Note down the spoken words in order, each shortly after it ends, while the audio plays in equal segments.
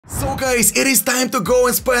guys, it is time to go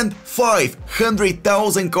and spend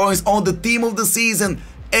 500,000 coins on the team of the season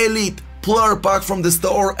elite player pack from the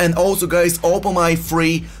store, and also guys open my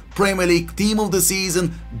free Premier League team of the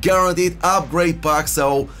season guaranteed upgrade pack.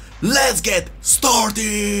 So let's get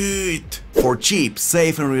started! For cheap,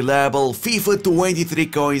 safe and reliable FIFA 23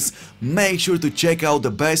 coins, make sure to check out the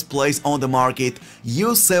best place on the market,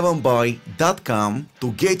 u7buy.com,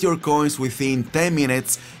 to get your coins within 10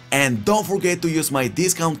 minutes, and don't forget to use my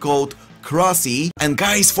discount code Krasi. And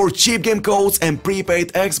guys, for cheap game codes and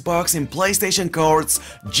prepaid Xbox and PlayStation cards,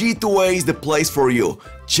 G2A is the place for you.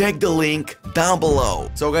 Check the link down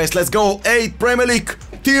below. So guys, let's go. 8 Premier League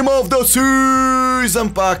Team of the Season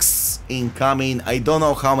packs incoming. I don't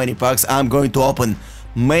know how many packs I'm going to open.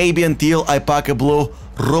 Maybe until I pack a blue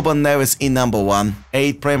Ruben Neves in number 1.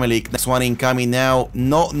 8 Premier League. Next one incoming now.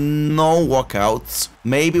 No walkouts.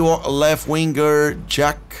 Maybe left winger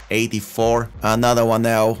Jack 84. Another one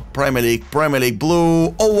now. Premier League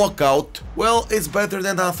blue. Oh, walkout. Well, it's better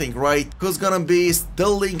than nothing, right? Who's gonna be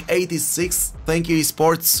Sterling 86? Thank you,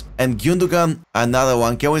 esports. And Gundogan. Another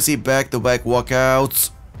one. Can we see back-to-back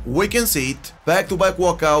walkouts? We can see it. Back-to-back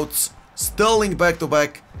walkouts. Sterling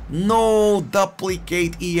back-to-back. No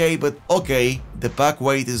duplicate EA, but okay. The pack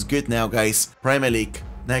weight is good now, guys. Premier League.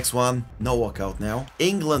 Next one. No walkout now.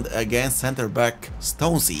 England against center back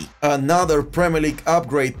Stonesy. Another Premier League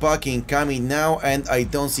upgrade pack incoming now, and I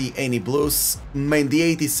don't see any blues. Mendy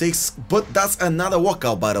 86, but that's another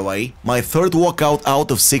walkout, by the way. My third walkout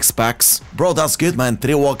out of 6 packs. Bro, that's good, man.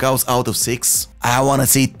 3 walkouts out of 6. I wanna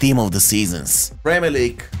see team of the seasons. Premier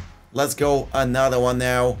League. Let's go, another one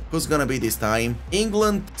now. Who's gonna be this time?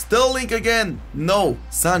 England, Sterling again. No,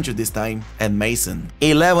 Sancho this time. And Mason.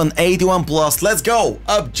 1181 plus, let's go.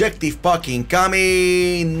 Objective packing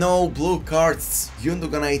coming. No blue cards.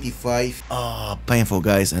 Gundogan 85. Ah, painful,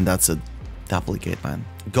 guys, and that's a duplicate, man.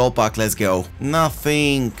 Goal pack, let's go.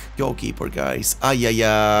 Nothing. Goalkeeper, guys.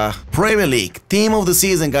 Ayaya. Premier League, team of the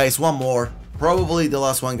season, guys. One more. Probably the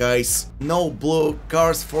last one, guys. No blue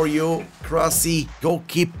cards for you. Krasi,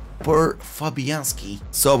 goalkeeper. Fabianski.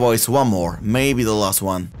 So boys, one more, maybe the last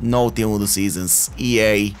one. No team of the seasons.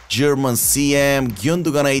 EA, German CM,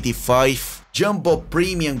 Gundogan 85, Jumbo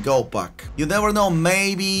Premium Gold Pack. You never know,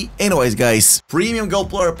 maybe. Anyways guys, Premium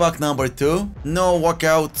Gold Player Pack number 2. No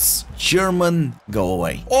walkouts. German, go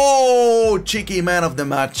away. Oh, cheeky man of the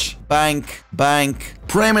match. Bank.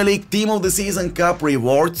 Premier League Team of the Season Cup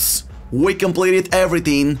rewards. We completed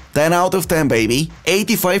everything, 10 out of 10 baby.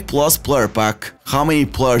 85 plus player pack. How many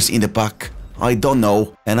players in the pack? I don't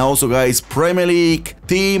know. And also guys, Premier League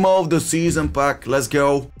Team of the Season pack, let's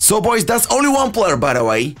go. So boys, that's only one player, by the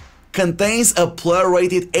way. Contains a player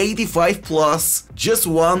rated 85 plus. Just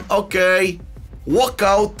one, okay.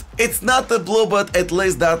 Walkout, it's not the blue, but at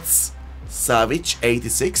least that's Savage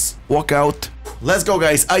 86. Walkout. Let's go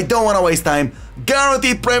guys, I don't want to waste time.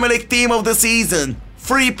 Guaranteed Premier League Team of the Season.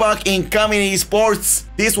 Free pack incoming esports.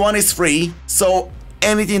 This one is free, so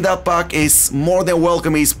anything in that pack is more than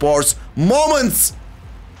welcome esports. Moments!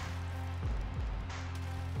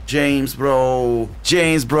 James bro,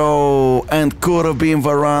 and could have been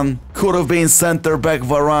Varane, could have been center back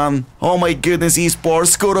Varane. Oh my goodness,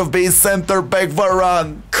 esports, could have been center back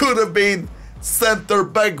Varane, could have been center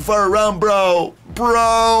back Varane, bro.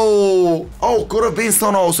 Oh, could have been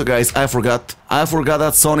Son also, guys. I forgot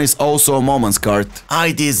that Son is also a moments card.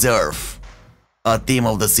 I deserve a team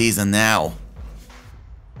of the season now.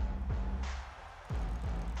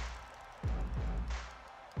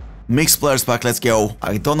 Mixed players pack, let's go.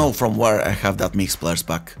 I don't know from where I have that mixed players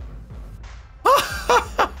pack.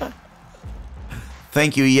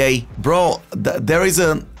 Thank you, EA. Bro, there is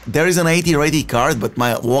an 80 ready card, but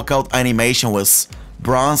my walkout animation was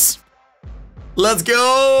bronze. Let's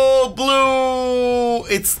go, blue!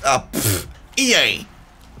 It's up. EA.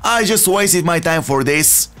 I just wasted my time for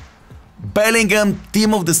this. Bellingham,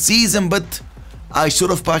 team of the season, but I should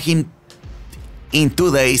have packed him in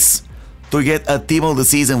 2 days to get a team of the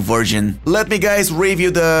season version. Let me guys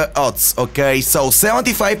review the odds, okay? So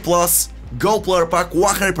 75 plus, gold player pack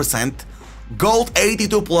 100%, gold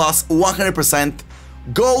 82 plus 100%,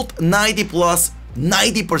 gold 90 plus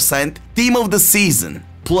 90%, team of the season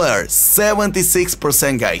player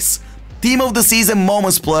 76%, guys. Team of the season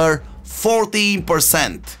moments player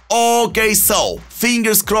 14%. Okay, so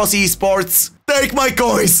fingers crossed esports. Take my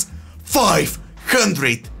coins.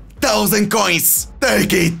 500,000 coins.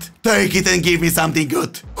 Take it and give me something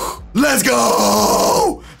good. Let's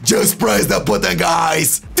go. Just press the button,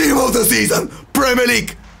 guys. Team of the season, Premier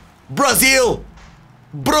League, Brazil,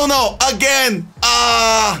 Bruno again.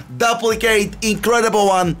 Duplicate, incredible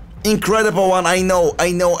one. Incredible one, I know.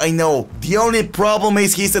 The only problem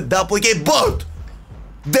is he's a duplicate, but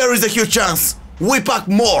there is a huge chance we pack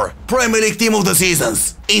more Premier League Team of the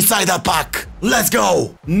Seasons inside that pack. Let's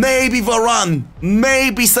go. Maybe Varane,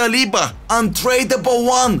 maybe Saliba, untradeable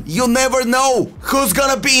one. You never know who's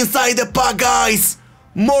gonna be inside the pack, guys.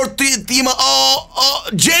 More team.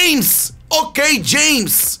 James. Okay,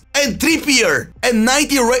 James and Trippier and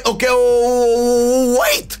 90 rate. Okay,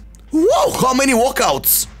 wait. Whoa, how many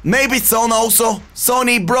walkouts? Maybe Son also.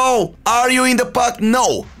 Sonny, bro, are you in the pack?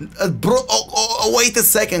 No. Bro, wait a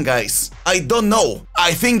second, guys. I don't know.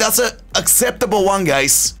 I think that's a acceptable one,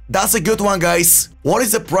 guys. That's a good one, guys. What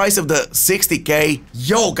is the price of the 60k?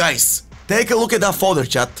 Yo, guys, take a look at that fodder,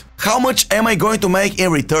 chat. How much am I going to make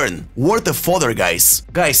in return? Worth the fodder, guys.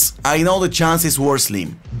 Guys, I know the chances were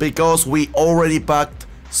slim because we already packed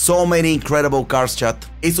so many incredible cards, chat.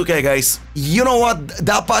 It's okay, guys. You know what?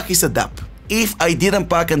 That pack is a dub. If I didn't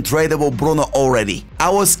pack untradeable Bruno already,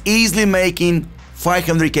 I was easily making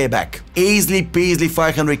 500k back. Easily peasily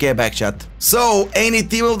 500k back, chat. So, any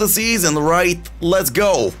team of the season, right? Let's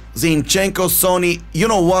go. Zinchenko, Sony. You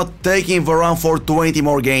know what? Taking Varane for 20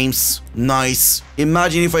 more games. Nice.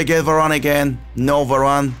 Imagine if I get Varane again. No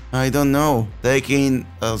Varane. I don't know. Taking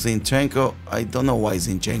Zinchenko. I don't know why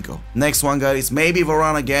Zinchenko. Next one, guys. Maybe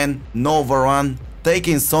Varane again. No Varane.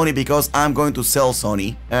 Taking Sony because I'm going to sell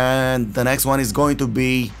Sony. And the next one is going to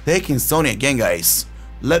be taking Sony again, guys.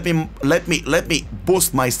 Let me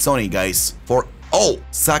boost my Sony, guys. For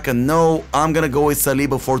Saka, no. I'm gonna go with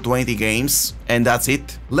Saliba for 20 games, and that's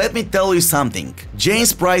it. Let me tell you something.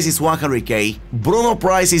 James price is 100k, Bruno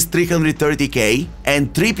price is 330k,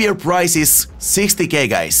 and Trippier price is 60k,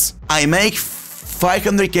 guys. I make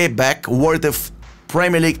 500k back worth of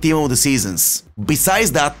Premier League Team of the Seasons.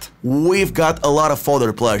 Besides that, we've got a lot of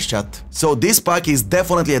fodder players, chat. So this pack is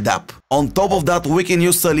definitely a dub. On top of that, we can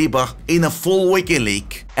use Saliba in a full weekend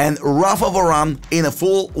league and Rafa Varane in a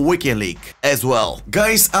full weekend league as well.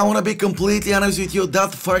 Guys, I wanna be completely honest with you,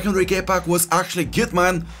 that 500k pack was actually good,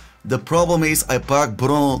 man. The problem is I packed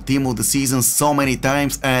Bruno Team of the Season so many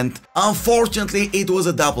times and unfortunately it was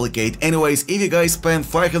a duplicate. Anyways, if you guys spent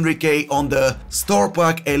 500k on the store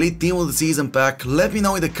pack Elite Team of the Season pack, let me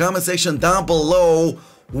know in the comment section down below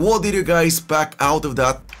what did you guys pack out of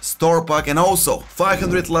that store pack, and also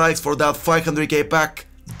 500 likes for that 500k pack.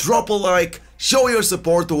 Drop a like, show your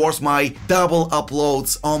support towards my double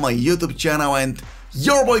uploads on my YouTube channel, and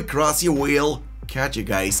your boy Krasi will catch you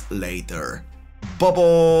guys later.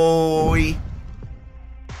 Bye-bye!